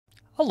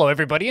Hello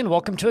everybody and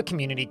welcome to a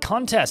community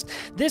contest.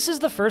 This is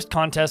the first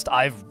contest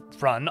I've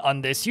run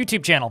on this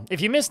YouTube channel. If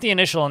you missed the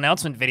initial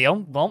announcement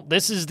video, well,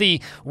 this is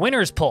the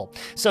winners poll.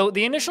 So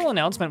the initial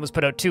announcement was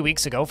put out 2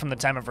 weeks ago from the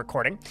time of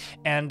recording,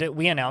 and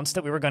we announced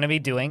that we were going to be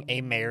doing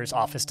a mayor's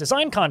office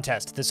design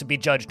contest. This would be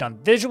judged on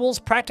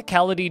visuals,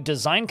 practicality,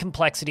 design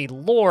complexity,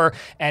 lore,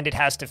 and it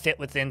has to fit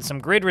within some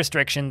grid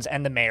restrictions,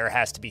 and the mayor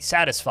has to be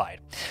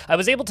satisfied. I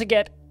was able to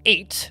get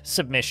 8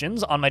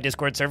 submissions on my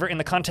Discord server in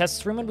the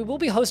contests room, and we will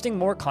be hosting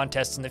more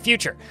contests in the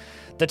future.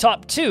 The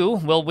top 2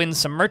 will win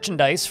some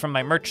merchandise from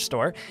my merch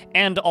store,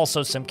 and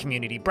also some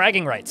community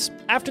bragging rights.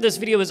 After this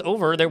video is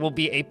over, there will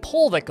be a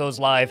poll that goes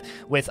live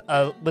with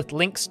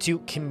links to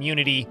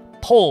community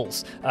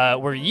polls,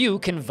 where you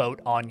can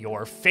vote on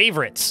your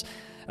favorites.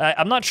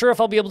 I'm not sure if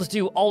I'll be able to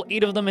do all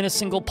 8 of them in a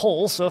single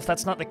poll, so if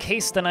that's not the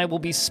case, then I will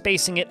be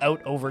spacing it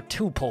out over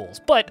 2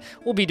 polls, but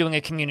we'll be doing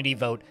a community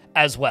vote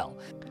as well.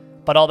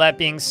 But all that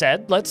being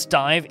said, let's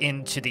dive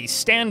into the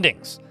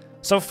standings.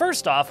 So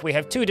first off, we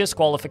have 2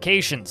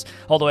 disqualifications,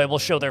 although I will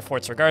show their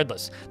forts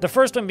regardless. The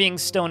first one being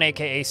Stone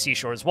aka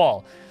Seashore's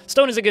Wall.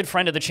 Stone is a good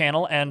friend of the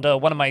channel and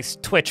one of my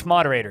Twitch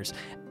moderators.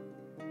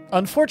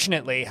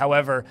 Unfortunately,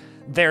 however,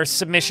 their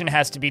submission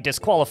has to be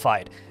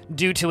disqualified,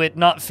 due to it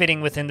not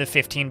fitting within the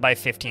 15 by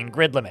 15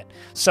 grid limit.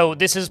 So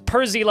this is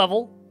per Z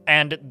level,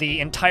 and the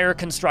entire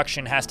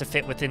construction has to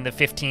fit within the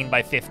 15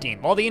 by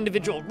 15. While the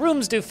individual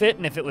rooms do fit,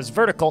 and if it was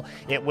vertical,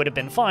 it would have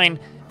been fine,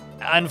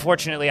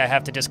 unfortunately, I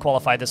have to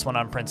disqualify this one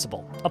on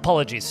principle.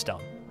 Apologies,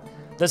 Stone.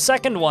 The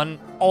second one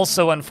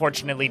also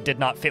unfortunately did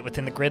not fit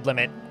within the grid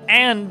limit,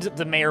 and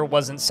the mayor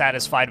wasn't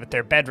satisfied with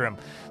their bedroom.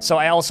 So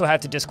I also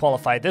have to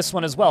disqualify this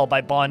one as well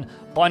by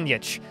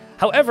Bonyich.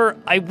 However,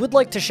 I would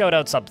like to shout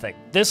out something.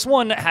 This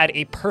one had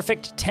a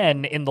perfect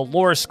 10 in the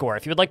lore score.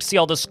 If you would like to see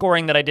all the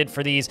scoring that I did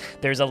for these,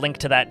 there's a link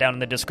to that down in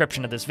the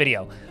description of this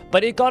video.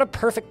 But it got a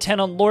perfect 10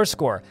 on lore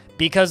score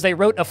because they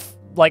wrote a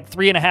like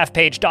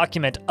 3.5-page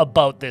document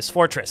about this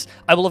fortress.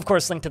 I will of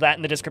course link to that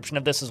in the description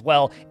of this as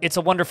well. It's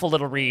a wonderful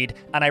little read,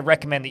 and I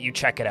recommend that you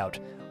check it out.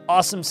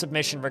 Awesome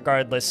submission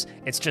regardless.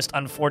 It's just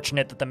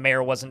unfortunate that the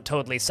mayor wasn't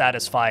totally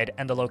satisfied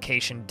and the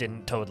location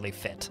didn't totally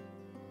fit.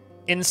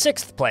 In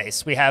 6th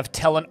place, we have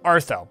Tellan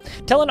Artho.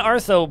 Tellan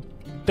Artho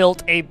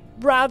built a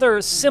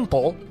rather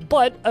simple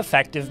but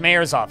effective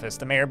mayor's office,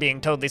 the mayor being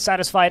totally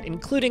satisfied,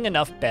 including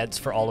enough beds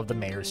for all of the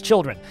mayor's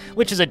children,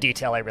 which is a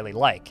detail I really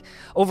like.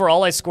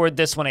 Overall, I scored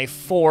this one a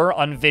 4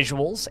 on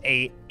visuals,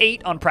 a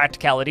 8 on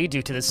practicality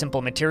due to the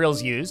simple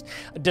materials used,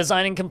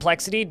 design and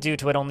complexity due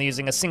to it only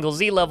using a single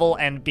Z level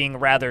and being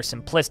rather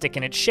simplistic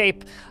in its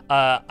shape,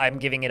 I'm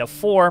giving it a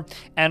 4,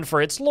 and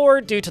for its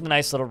lore, due to the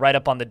nice little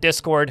write-up on the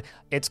Discord,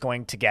 it's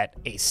going to get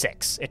a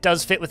 6. It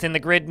does fit within the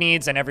grid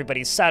needs and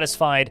everybody's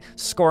satisfied,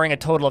 scoring a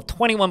total of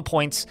 21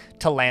 points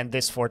to land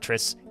this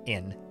fortress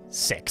in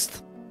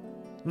 6th.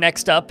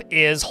 Next up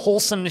is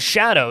Wholesome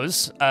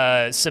Shadows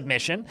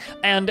submission,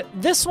 and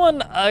this one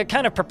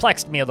kind of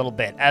perplexed me a little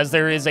bit, as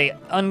there is a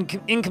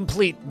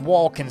incomplete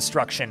wall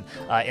construction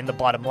in the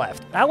bottom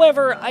left.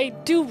 However, I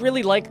do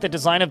really like the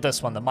design of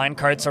this one. The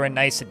minecarts are a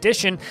nice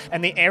addition,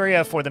 and the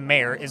area for the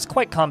mayor is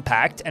quite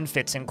compact and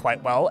fits in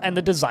quite well, and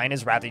the design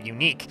is rather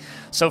unique.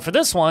 So for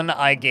this one,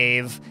 I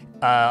gave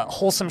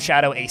Wholesome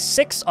Shadow a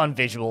 6 on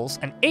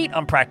visuals, an 8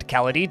 on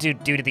practicality due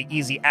to the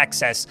easy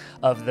access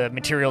of the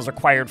materials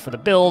required for the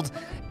build,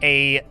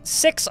 a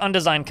 6 on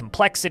design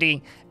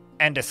complexity,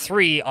 and a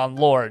 3 on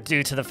lore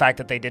due to the fact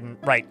that they didn't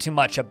write too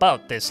much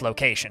about this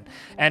location.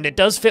 And it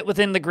does fit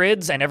within the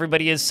grids and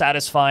everybody is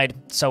satisfied,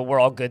 so we're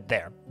all good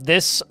there.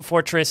 This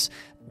fortress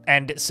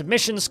and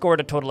submission scored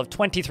a total of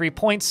 23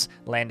 points,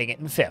 landing it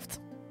in 5th.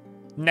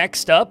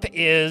 Next up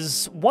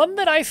is one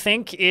that I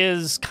think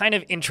is kind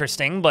of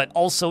interesting, but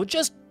also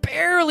just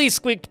barely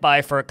squeaked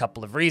by for a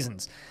couple of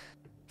reasons.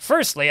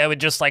 Firstly, I would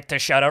just like to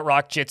shout out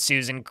Rock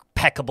Jitsu's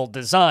impeccable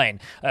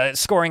design,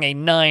 scoring a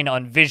 9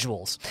 on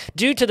visuals.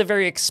 Due to the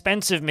very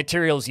expensive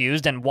materials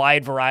used and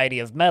wide variety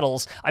of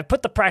metals, I've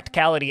put the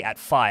practicality at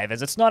 5,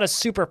 as it's not a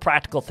super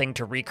practical thing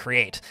to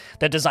recreate.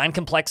 The design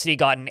complexity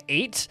got an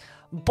 8,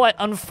 but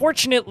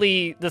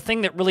unfortunately, the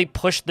thing that really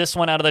pushed this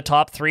one out of the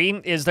top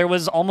 3 is there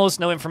was almost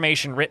no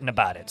information written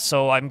about it,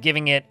 so I'm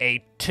giving it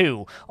a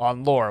 2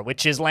 on lore,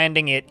 which is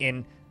landing it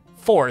in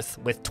 4th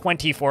with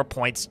 24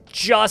 points,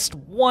 just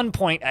 1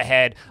 point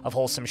ahead of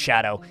Wholesome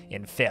Shadow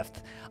in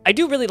 5th. I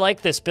do really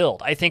like this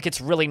build. I think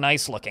it's really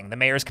nice looking. The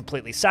mayor's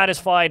completely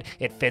satisfied,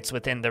 it fits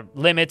within the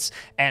limits,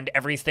 and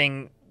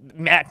everything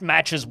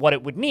matches what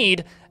it would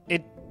need.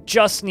 It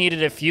just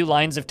needed a few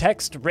lines of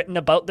text written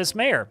about this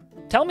mayor.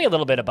 Tell me a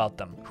little bit about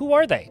them. Who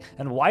are they?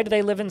 And why do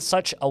they live in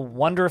such a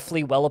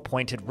wonderfully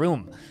well-appointed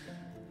room?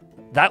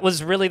 That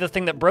was really the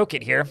thing that broke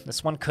it here.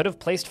 This one could have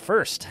placed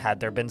first, had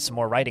there been some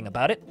more writing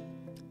about it.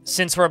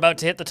 Since we're about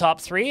to hit the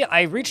top 3,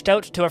 I reached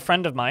out to a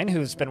friend of mine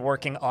who's been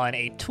working on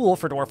a tool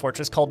for Dwarf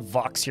Fortress called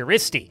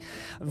Voxuristi.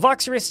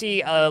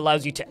 Voxuristi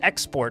allows you to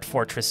export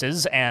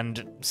fortresses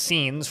and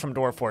scenes from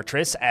Dwarf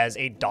Fortress as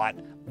a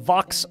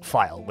Vox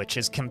file, which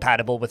is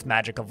compatible with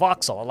Magica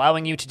Voxel,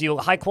 allowing you to do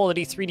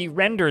high-quality 3D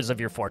renders of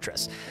your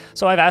fortress.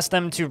 So I've asked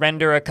them to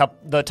render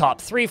the top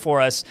 3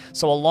 for us,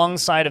 so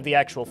alongside of the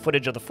actual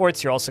footage of the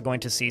forts, you're also going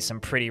to see some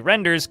pretty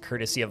renders,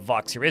 courtesy of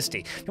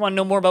Voxuristi. If you want to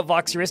know more about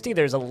Voxuristi,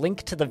 there's a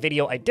link to the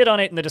video I did on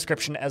it in the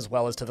description, as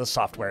well as to the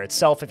software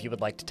itself if you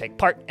would like to take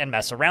part and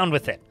mess around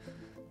with it.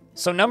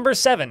 So number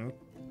 7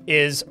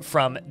 is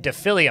from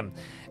Defilium.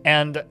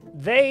 And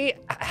they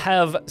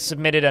have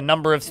submitted a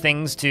number of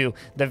things to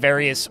the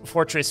various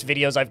fortress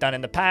videos I've done in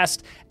the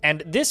past,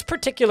 and this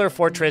particular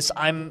fortress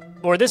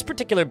this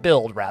particular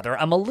build, rather,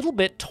 I'm a little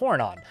bit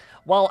torn on.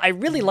 While I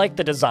really like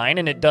the design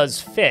and it does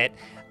fit,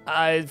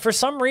 for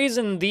some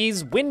reason,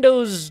 these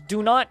windows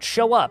do not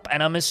show up,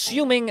 and I'm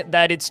assuming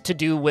that it's to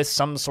do with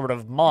some sort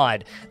of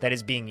mod that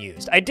is being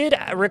used. I did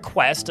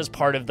request as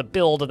part of the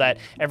build that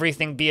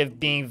everything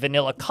being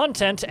vanilla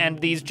content, and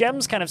these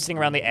gems kind of sitting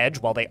around the edge,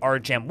 while they are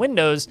gem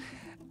windows,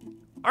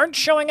 aren't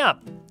showing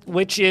up,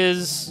 which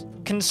is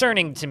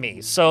concerning to me.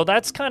 So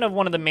that's kind of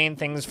one of the main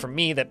things for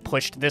me that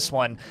pushed this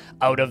one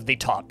out of the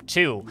top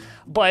 2.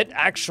 But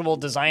actual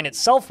design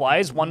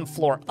itself-wise, one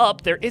floor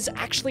up, there is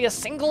actually a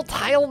single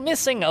tile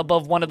missing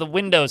above one of the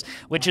windows,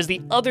 which is the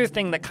other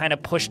thing that kind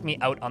of pushed me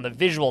out on the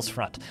visuals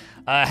front.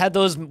 Had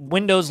those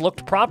windows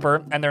looked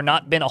proper and there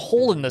not been a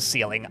hole in the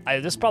ceiling,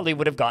 this probably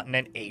would have gotten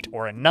an 8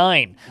 or a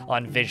 9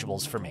 on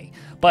visuals for me.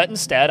 But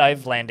instead,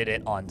 I've landed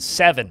it on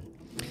 7.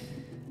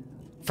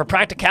 For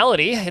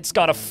practicality, it's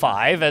got a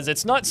 5, as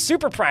it's not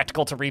super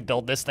practical to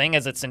rebuild this thing,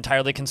 as it's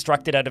entirely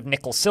constructed out of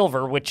nickel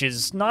silver, which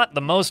is not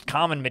the most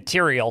common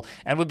material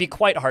and would be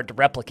quite hard to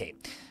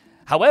replicate.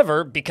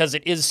 However, because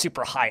it is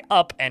super high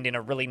up and in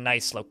a really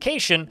nice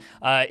location,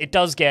 it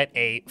does get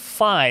a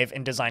 5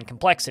 in design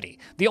complexity.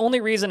 The only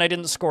reason I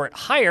didn't score it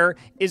higher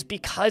is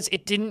because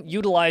it didn't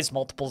utilize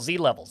multiple Z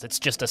levels. It's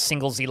just a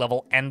single Z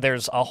level and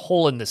there's a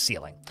hole in the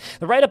ceiling.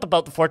 The write-up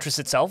about the fortress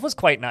itself was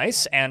quite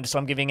nice, and so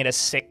I'm giving it a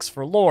 6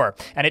 for lore.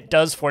 And it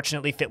does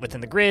fortunately fit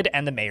within the grid,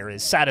 and the mayor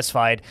is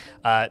satisfied,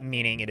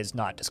 meaning it is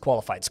not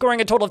disqualified.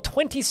 Scoring a total of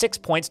 26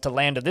 points to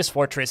land of this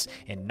fortress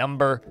in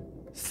number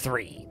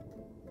 3.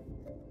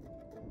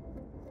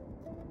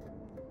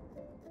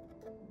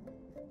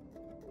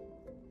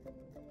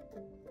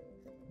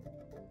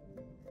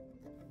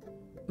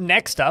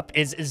 Next up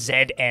is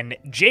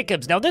ZN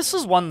Jacobs. Now this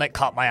is one that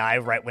caught my eye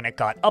right when it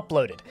got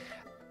uploaded,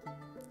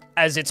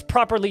 as it's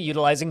properly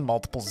utilizing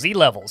multiple Z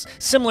levels,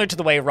 similar to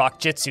the way Rock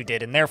Jitsu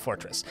did in their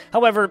fortress.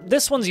 However,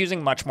 this one's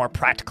using much more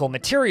practical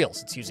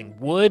materials. It's using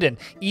wood and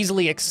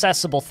easily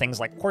accessible things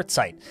like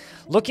quartzite.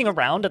 Looking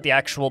around at the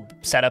actual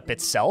setup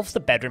itself, the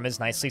bedroom is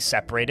nicely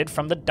separated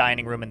from the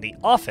dining room and the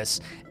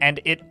office, and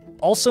it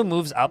also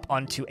moves up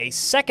onto a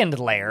second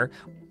layer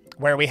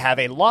where we have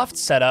a loft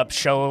setup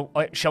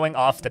showing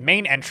off the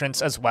main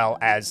entrance as well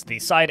as the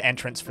side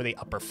entrance for the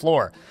upper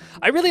floor.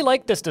 I really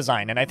like this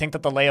design, and I think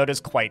that the layout is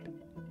quite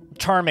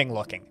charming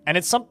looking, and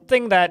it's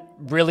something that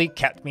really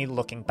kept me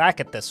looking back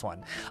at this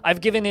one.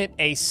 I've given it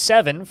a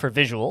 7 for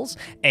visuals,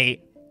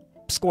 a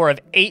score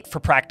of 8 for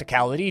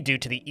practicality due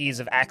to the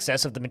ease of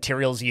access of the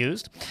materials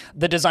used.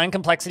 The design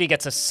complexity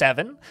gets a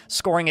 7,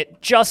 scoring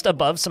it just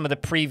above some of the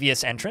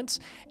previous entrants,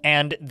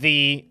 and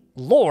the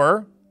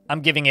lore, I'm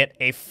giving it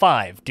a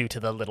 5 due to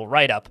the little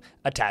write-up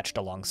attached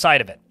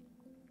alongside of it.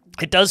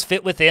 It does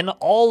fit within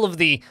all of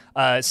the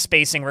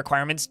spacing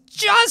requirements,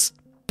 just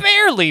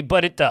barely,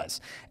 but it does.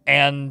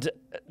 And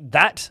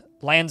that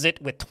lands it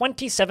with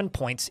 27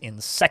 points in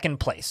second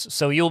place.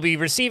 So you'll be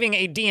receiving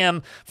a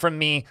DM from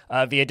me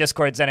via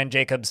Discord, ZN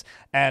Jacobs,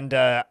 and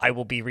I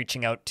will be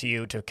reaching out to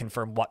you to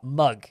confirm what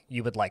mug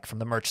you would like from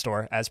the merch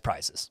store as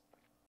prizes.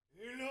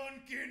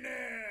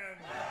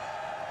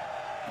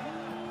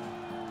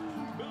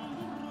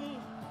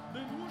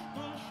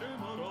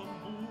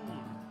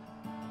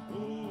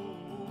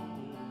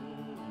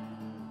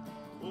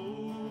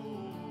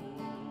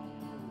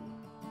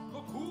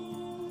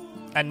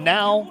 And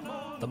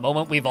now, the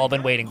moment we've all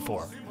been waiting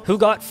for. Who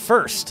got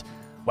first?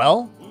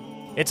 Well,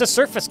 it's a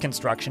surface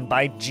construction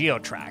by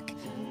Geotrack.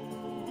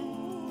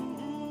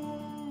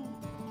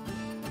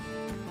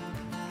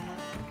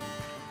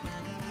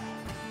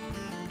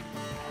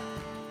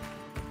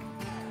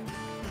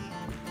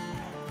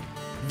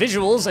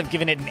 Visuals, I've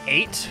given it an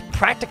 8.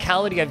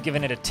 Practicality, I've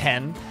given it a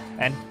 10.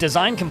 And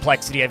design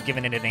complexity, I've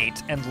given it an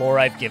 8. And lore,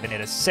 I've given it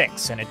a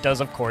 6. And it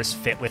does, of course,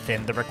 fit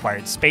within the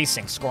required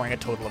spacing, scoring a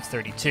total of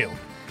 32.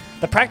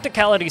 The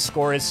practicality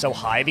score is so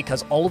high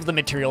because all of the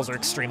materials are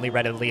extremely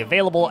readily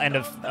available and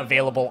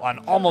available on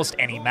almost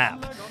any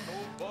map.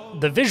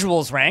 The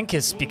visuals rank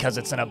is because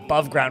it's an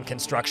above-ground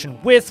construction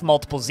with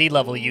multiple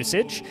Z-level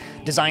usage.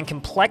 Design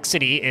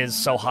complexity is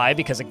so high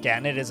because,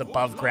 again, it is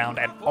above ground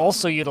and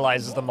also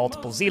utilizes the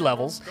multiple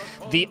Z-levels.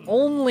 The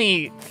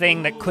only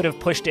thing that could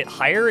have pushed it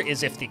higher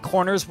is if the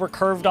corners were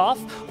curved off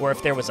or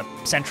if there was a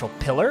central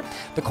pillar.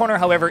 The corner,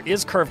 however,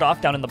 is curved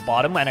off down in the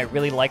bottom, and I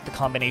really like the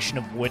combination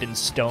of wood and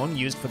stone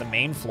used for the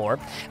main floor,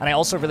 and I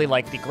also really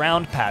like the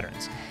ground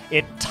patterns.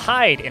 It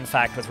tied, in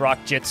fact, with Rock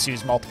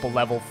Jitsu's multiple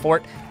level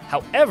fort.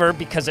 However,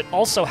 because it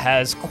also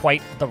has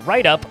quite the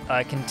write-up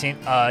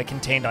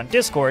contained on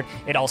Discord,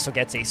 it also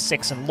gets a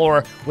 6 in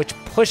lore, which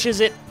pushes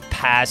it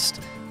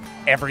past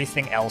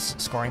everything else,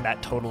 scoring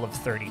that total of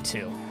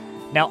 32.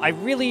 Now, I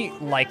really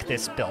like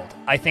this build.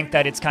 I think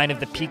that it's kind of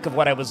the peak of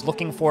what I was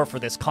looking for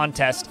this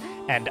contest,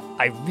 and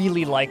I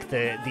really like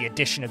the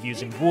addition of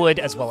using wood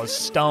as well as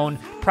stone,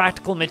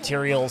 practical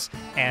materials,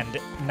 and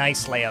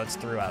nice layouts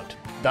throughout.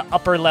 The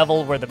upper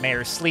level where the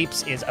mayor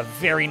sleeps is a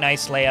very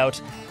nice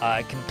layout,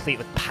 complete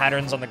with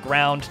patterns on the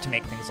ground to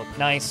make things look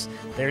nice.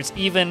 There's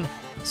even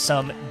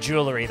some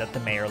jewelry that the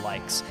mayor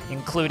likes,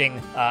 including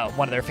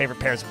one of their favorite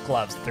pairs of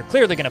gloves that they're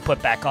clearly going to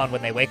put back on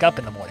when they wake up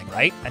in the morning,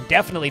 right? And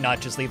definitely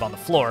not just leave on the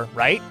floor,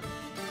 right?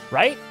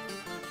 Right?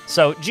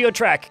 So,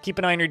 GeoTrack, keep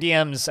an eye on your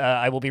DMs.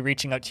 I will be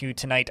reaching out to you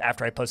tonight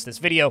after I post this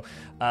video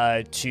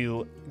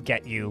to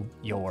get you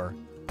your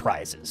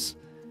prizes.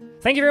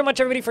 Thank you very much,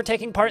 everybody, for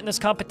taking part in this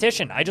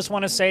competition. I just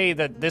want to say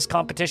that this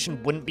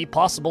competition wouldn't be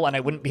possible, and I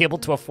wouldn't be able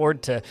to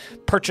afford to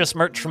purchase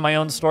merch from my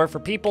own store for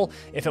people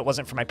if it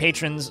wasn't for my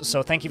patrons.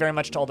 So thank you very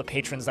much to all the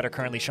patrons that are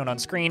currently shown on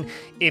screen.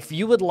 If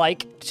you would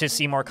like to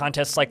see more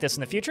contests like this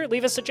in the future,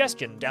 leave a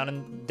suggestion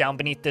down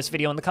beneath this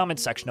video in the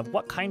comments section of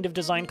what kind of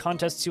design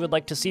contests you would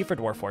like to see for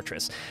Dwarf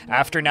Fortress.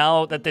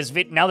 Now that this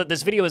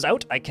video is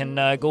out, I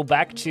can go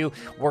back to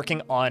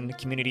working on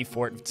Community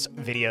Forts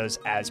videos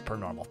as per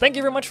normal. Thank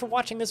you very much for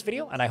watching this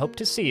video, and I hope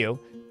to see you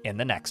in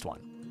the next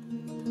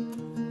one.